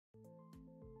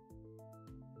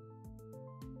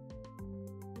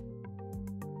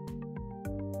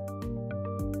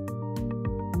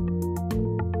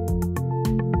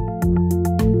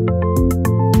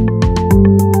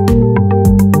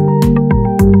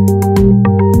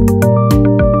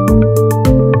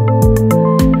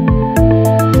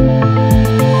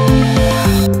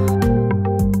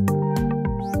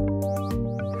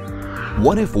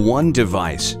One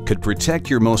device could protect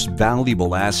your most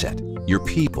valuable asset, your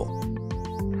people,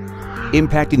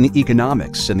 impacting the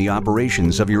economics and the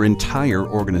operations of your entire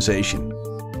organization,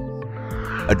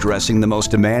 addressing the most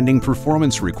demanding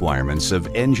performance requirements of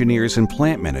engineers and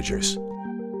plant managers,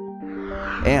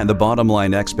 and the bottom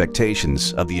line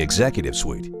expectations of the executive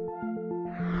suite.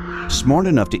 Smart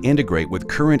enough to integrate with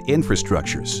current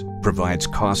infrastructures, provides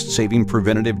cost-saving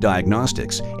preventative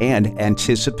diagnostics, and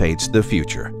anticipates the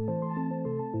future.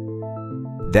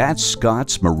 That's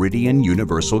Scott's Meridian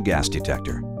Universal Gas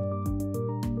Detector.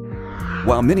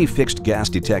 While many fixed gas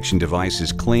detection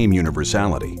devices claim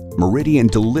universality, Meridian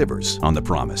delivers on the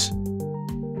promise.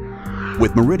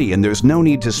 With Meridian, there's no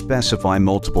need to specify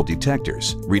multiple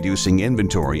detectors, reducing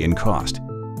inventory and cost.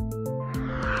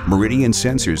 Meridian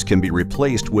sensors can be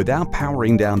replaced without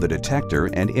powering down the detector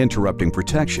and interrupting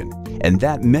protection, and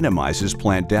that minimizes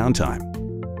plant downtime.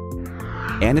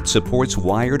 And it supports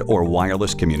wired or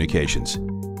wireless communications.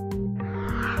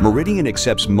 Meridian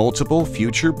accepts multiple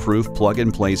future-proof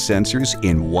plug-and-play sensors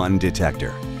in one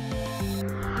detector.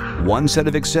 One set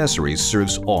of accessories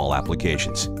serves all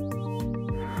applications.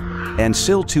 And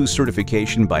SIL 2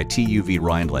 certification by TÜV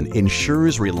Rheinland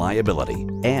ensures reliability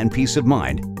and peace of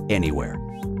mind anywhere.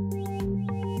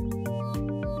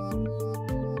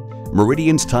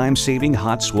 Meridian's time-saving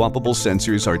hot swappable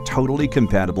sensors are totally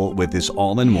compatible with this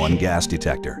all-in-one gas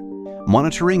detector,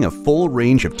 monitoring a full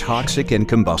range of toxic and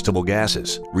combustible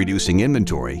gases, reducing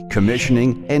inventory,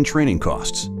 commissioning, and training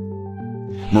costs.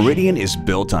 Meridian is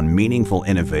built on meaningful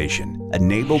innovation,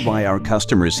 enabled by our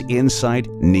customers' insight,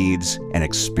 needs, and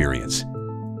experience.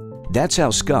 That's how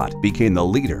Scott became the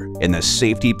leader in the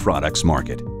safety products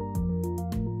market.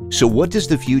 So what does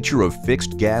the future of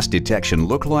fixed gas detection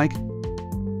look like?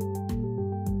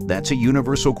 That's a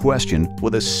universal question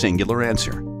with a singular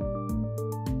answer.